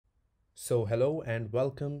So hello and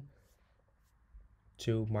welcome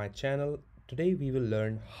to my channel. Today we will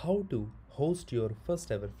learn how to host your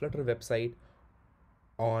first ever Flutter website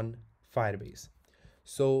on Firebase.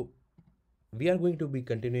 So we are going to be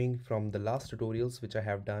continuing from the last tutorials which I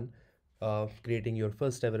have done creating your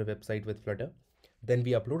first ever website with Flutter. Then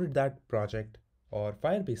we uploaded that project or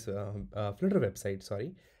Firebase Flutter website,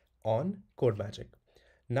 sorry, on CodeMagic.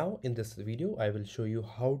 Now in this video, I will show you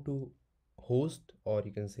how to host, or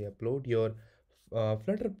you can say upload your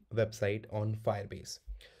Flutter website on Firebase.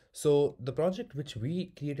 So the project which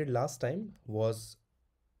we created last time was,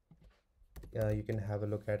 you can have a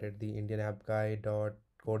look at it, the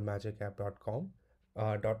indianappguy.codemagicapp.com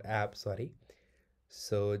 .app, sorry.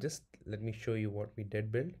 So just let me show you what we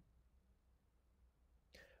did build.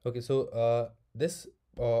 Okay, so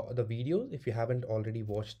the videos, if you haven't already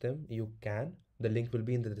watched them, you can. The link will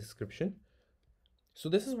be in the description. So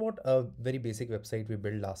this is what a very basic website we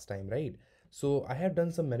built last time, right? So I have done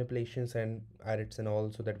some manipulations and edits and all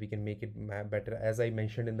so that we can make it better. As I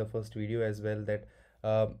mentioned in the first video as well, that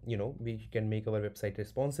we can make our website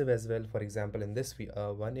responsive as well. For example, in this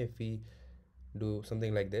one, if we do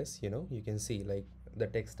something like this, you can see like the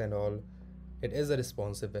text and all, it is a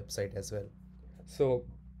responsive website as well. So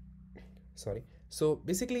sorry, so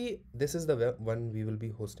basically this is the one we will be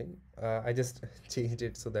hosting. I just changed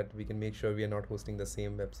it so that we can make sure we are not hosting the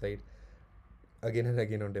same website again and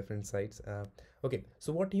again on different sites. Okay,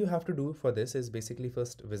 so what you have to do for this is basically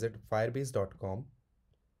first visit firebase.com.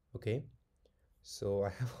 Okay, so I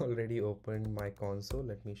have already opened my console.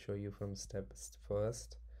 Let me show you from steps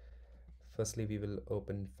first. Firstly, we will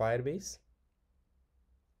open Firebase.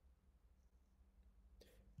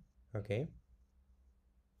 Okay,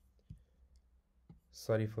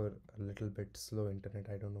 sorry for a little bit slow internet,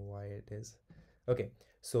 I don't know why it is. Okay,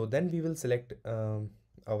 so then we will select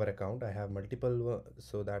our account. I have multiple,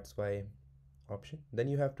 so that's why option. Then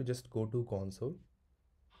you have to just go to console.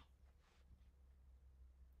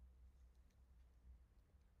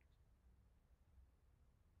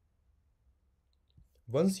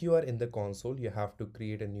 Once you are in the console, you have to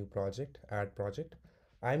create a new project, add project.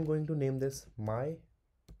 I'm going to name this my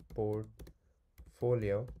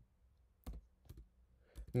portfolio.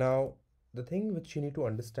 Now the thing which you need to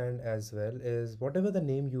understand as well is whatever the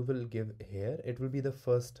name you will give here, it will be the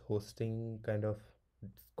first hosting kind of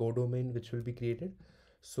codomain which will be created.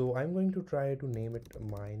 So I'm going to try to name it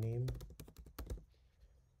my name.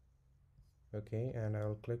 Okay, and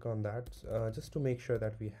I'll click on that just to make sure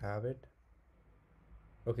that we have it.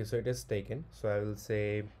 Okay, so it is taken, so I will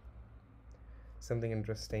say something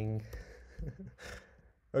interesting.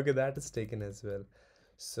 Okay, that is taken as well.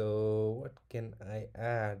 So what can I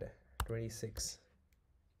add? 26.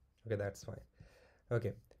 Okay, that's fine.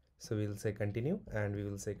 Okay, so we'll say continue and we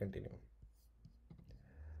will say continue.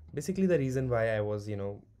 Basically the reason why I was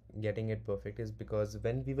getting it perfect is because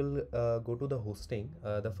when we will go to the hosting,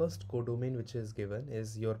 the first codomain which is given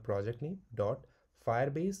is your project name dot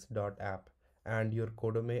firebase dot app, and your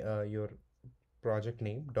codomain your project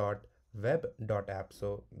name dot web dot app.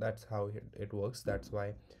 So that's how it works. That's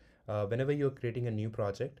why whenever you're creating a new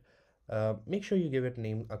project, make sure you give it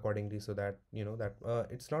name accordingly, so that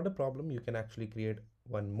it's not a problem. You can actually create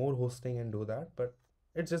one more hosting and do that, but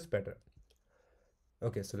it's just better.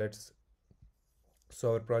 Okay, so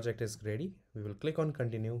our project is ready. We will click on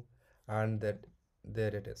continue, and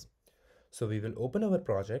there it is. So we will open our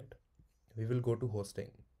project. We will go to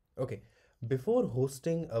hosting. Okay, before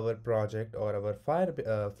hosting our project or our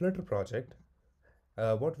Flutter project,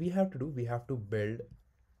 what we have to do, we have to build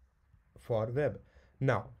for web.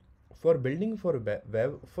 Now for building for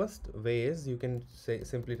web, first way is you can say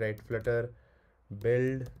simply write Flutter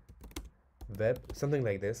build web, something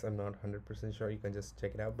like this. I'm not 100% sure, you can just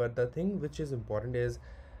check it out. But the thing which is important is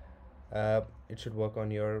it should work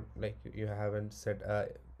on your, like, you haven't set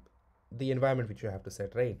the environment which you have to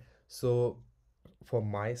set, right? So for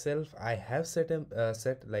myself, I have set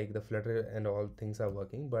like the Flutter and all things are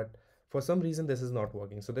working, but for some reason this is not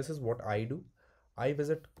working. So this is what I do. I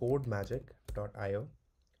visit codemagic.io,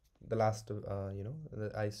 the last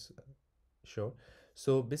show.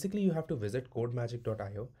 So basically you have to visit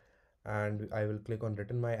codemagic.io, and I will click on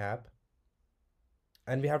written my app,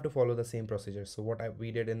 and we have to follow the same procedure. So what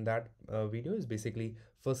we did in that video is basically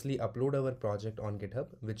firstly upload our project on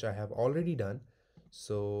GitHub, which I have already done.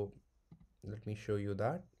 So let me show you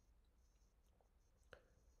that.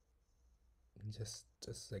 Just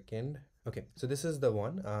a second. Okay, so this is the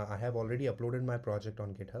one. I have already uploaded my project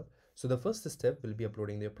on GitHub. So the first step will be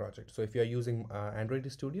uploading their project. So if you are using Android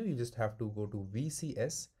Studio, you just have to go to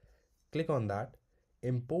VCS, click on that,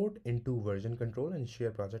 import into version control, and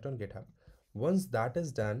share project on GitHub. Once that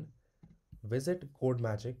is done, visit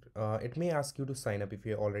CodeMagic. It may ask you to sign up if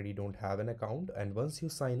you already don't have an account, and once you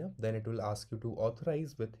sign up, then it will ask you to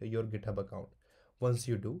authorize with your GitHub account. Once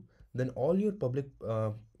you do, then all your public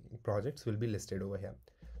projects will be listed over here.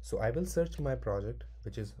 So I will search my project,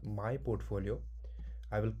 which is my portfolio.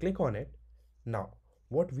 I will click on it. Now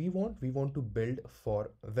what we want to build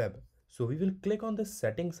for web. So we will click on the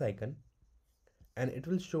settings icon, and it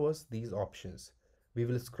will show us these options. We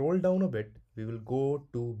will scroll down a bit, we will go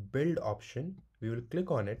to build option, we will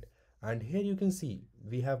click on it, and here you can see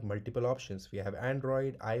we have multiple options. We have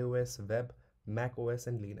Android, iOS, web, Mac OS,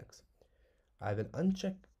 and Linux. I will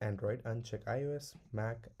uncheck Android, uncheck iOS,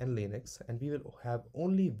 Mac, and Linux, and we will have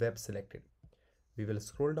only web selected. We will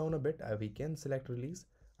scroll down a bit, we can select release.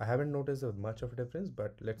 I haven't noticed much of a difference,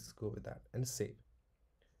 but let's go with that and save.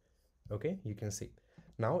 Okay, you can see.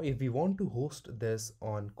 Now if we want to host this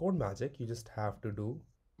on CodeMagic, you just have to do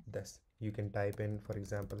this. You can type in, for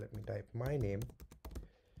example, let me type my name,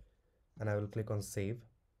 and I will click on save.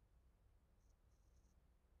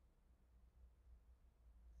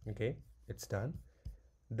 Okay, it's done.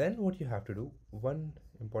 Then what you have to do, one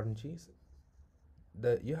important cheese,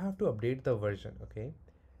 you have to update the version. Okay,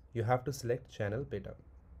 you have to select channel beta.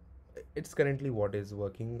 It's currently what is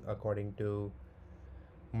working according to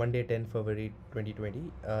Monday 10 February 2020.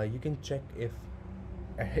 You can check if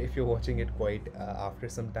if you're watching it quite after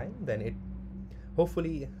some time, then it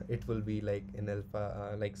hopefully it will be like in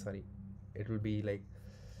alpha, sorry, it will be like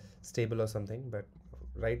stable or something, but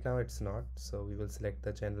right now it's not. So we will select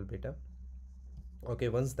the channel beta. Okay,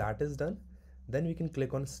 once that is done, then we can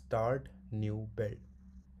click on start new build.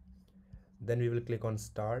 Then we will click on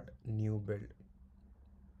start new build.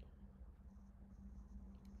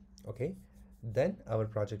 Okay, then our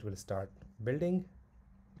project will start building.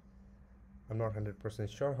 I'm not 100%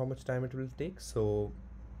 sure how much time it will take, so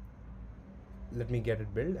let me get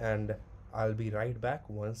it built, and I'll be right back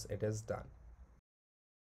once it is done.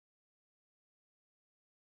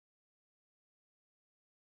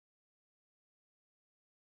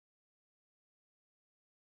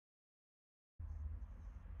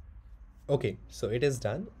 Okay, so it is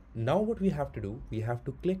done. Now what we have to do, we have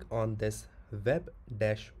to click on this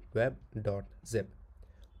web-web.zip.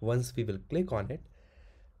 Once we will click on it,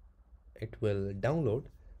 it will download.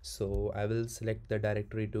 So I will select the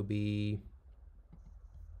directory to be,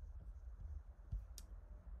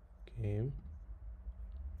 okay,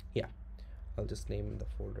 yeah, I'll just name the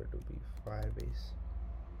folder to be Firebase.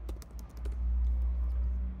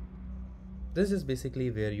 This is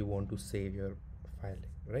basically where you want to save your file,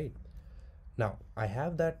 right? Now I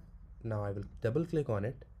have that. Now I will double click on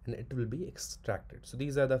it, and it will be extracted. So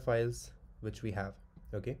these are the files which we have.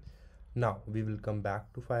 Okay, now we will come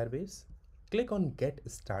back to Firebase, click on get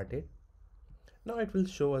started. Now it will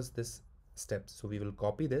show us this steps. So we will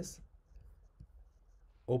copy this,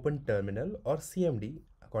 open terminal or CMD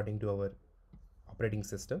according to our operating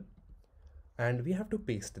system, and we have to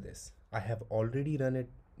paste this. I have already run it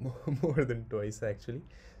more than twice actually,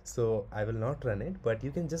 so I will not run it, but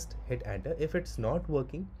you can just hit enter if it's not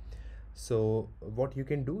working. So what you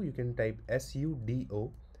can do, you can type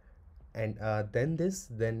sudo, and then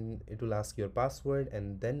it will ask your password,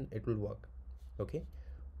 and then it will work. Okay,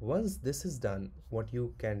 once this is done, what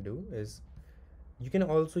you can do is you can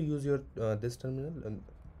also use your this terminal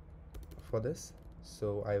for this.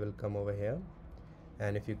 So I will come over here,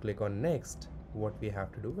 and if you click on next, what we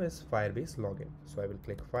have to do is Firebase Login. So I will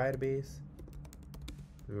click Firebase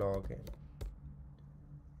Login.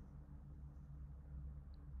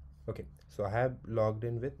 Okay, so I have logged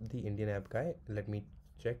in with the Indian app guy. Let me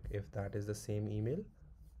check if that is the same email.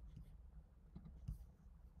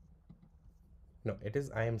 No, it is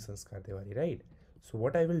I am Sanskar Tiwari, right? So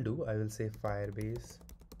what I will do, I will say Firebase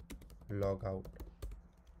logout.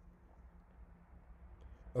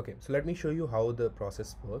 Okay, so let me show you how the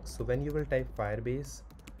process works. So when you will type Firebase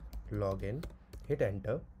login, hit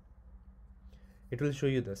enter, it will show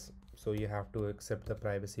you this. So you have to accept the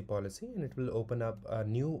privacy policy, and it will open up a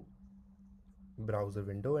new browser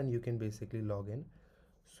window, and you can basically log in.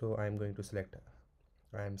 So I'm going to select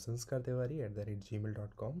I am Sanskar Tiwari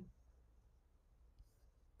 @gmail.com,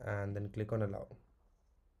 and then click on allow.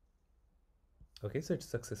 Okay, so it's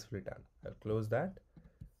successfully done. I'll close that.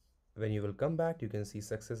 When you will come back, you can see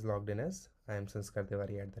success logged in as I am Sanskar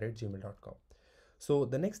Tiwari @gmail.com. So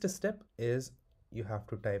the next step is you have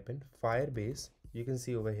to type in Firebase. You can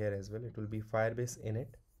see over here as well, it will be Firebase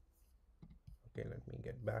init. Okay, let me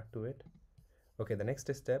get back to it. Okay, the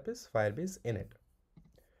next step is Firebase init.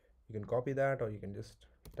 You can copy that, or you can just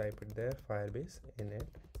type it there, Firebase init.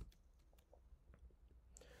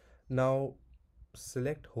 Now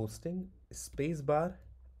select hosting, spacebar,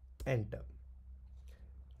 enter.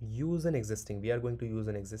 use an existing. We are going to use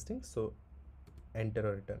an existing, so enter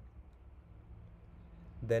or return.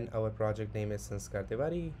 Then our project name is Sanskar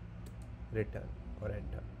Tiwari, return or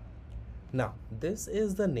enter. Now this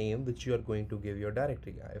is the name which you are going to give your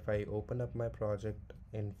directory. If I open up my project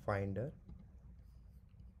in Finder,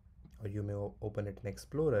 or you may open it in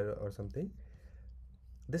Explorer or something,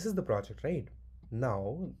 this is the project, right?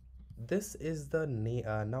 Now this is the name.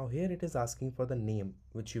 Now here it is asking for the name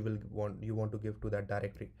which you want to give to that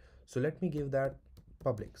directory. So let me give that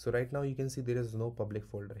public. So right now you can see there is no public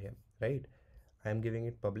folder here, right? I am giving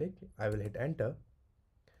it public. I will hit enter,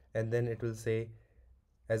 and then it will say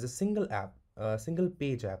as a single app, a single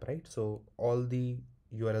page app, right? So all the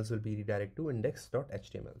URLs will be redirected to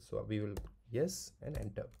index.html. So we will yes and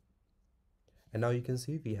enter, and now you can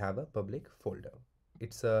see we have a public folder.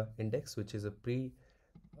 It's a index which is a pre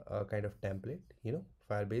kind of template,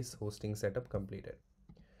 Firebase hosting setup completed.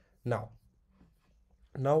 Now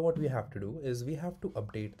what we have to do is we have to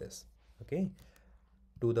update this, okay,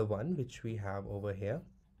 to the one which we have over here,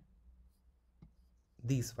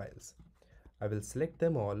 these files. I will select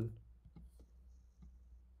them all.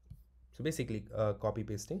 So basically copy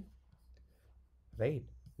pasting, right?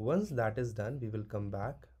 Once that is done, we will come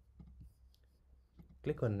back,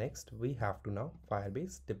 click on next. We have to now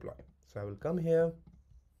Firebase deploy. So I will come here,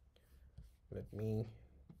 let me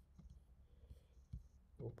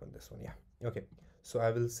open this one. Yeah, okay. So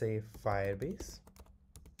I will say Firebase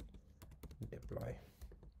deploy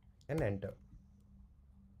and enter.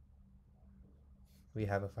 We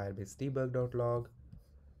have a Firebase debug.log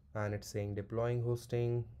and it's saying deploying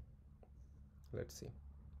hosting. Let's see.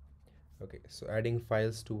 Okay, so adding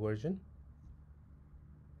files to version.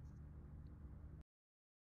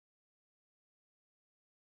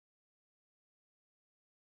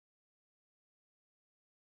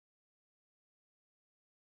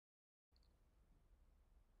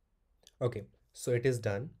 Okay, so it is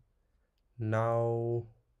done. Now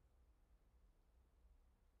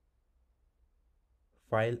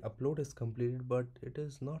file upload is completed, but it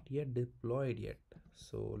is not yet deployed yet.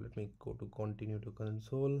 So let me go to continue to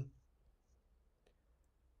console,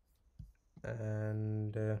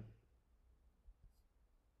 and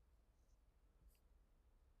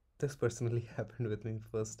this personally happened with me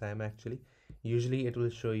first time actually. Usually it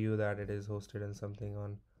will show you that it is hosted and something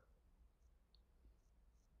on.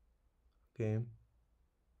 Okay,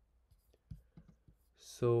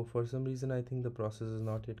 so for some reason I think the process is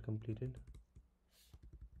not yet completed.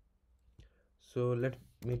 So let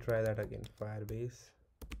me try that again. Firebase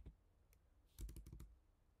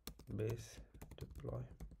deploy.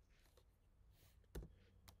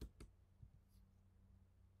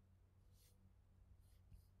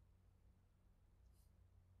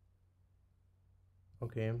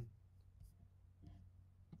 Okay,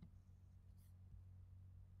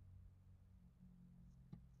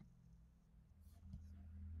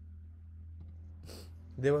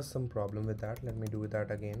 there was some problem with that. Let me do that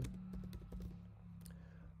again.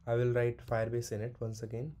 I will write Firebase init once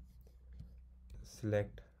again,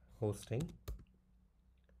 select hosting,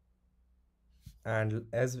 and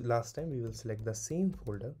as last time we will select the same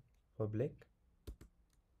folder, public,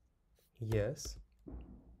 yes.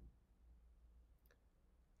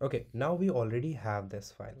 Okay, now we already have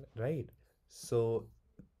this file, right? So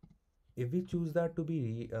if we choose that to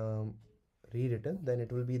be rewritten, then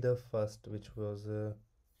it will be the first, which was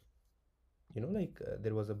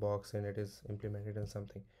there was a box and it is implemented and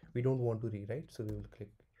something. We don't want to rewrite, so we will click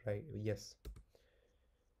right, yes.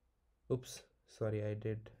 Oops, sorry, I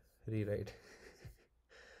did rewrite.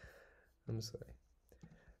 I'm sorry.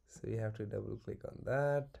 So you have to double click on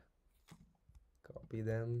that, copy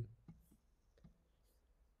them.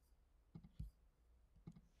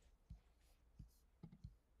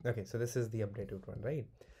 Okay, so this is the updated one, right?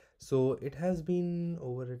 So it has been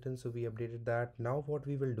overwritten, so we updated that. Now what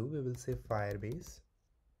we will do, we will say Firebase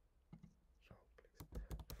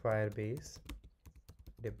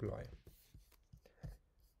deploy,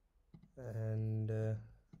 and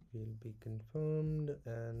will be confirmed.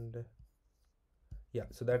 And yeah,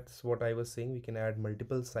 so that's what I was saying. We can add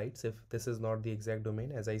multiple sites if this is not the exact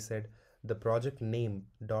domain. As I said, the project name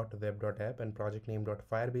 .web.app and project name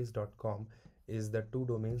 .firebase.com is the two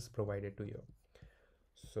domains provided to you.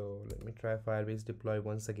 So let me try Firebase deploy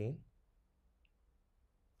once again.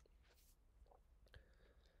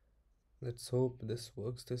 Let's hope this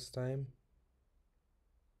works this time.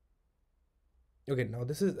 Okay, now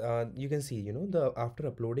this is you can see, the after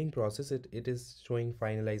uploading process, it is showing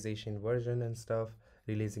finalization version and stuff,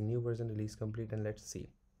 releasing new version, release complete, and let's see.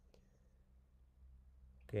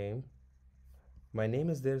 Okay, my name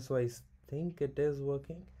is there, so I think it is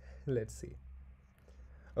working. Let's see.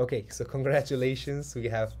 Okay, so congratulations, we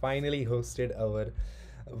have finally hosted our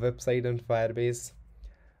website on Firebase.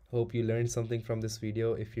 Hope you learned something from this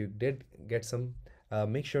video. If you did get some,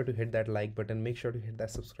 make sure to hit that like button, make sure to hit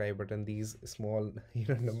that subscribe button. These small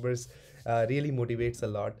numbers really motivates a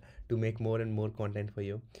lot to make more and more content for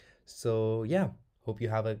you. So yeah, hope you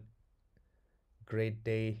have a great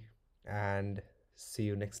day and see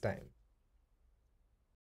you next time.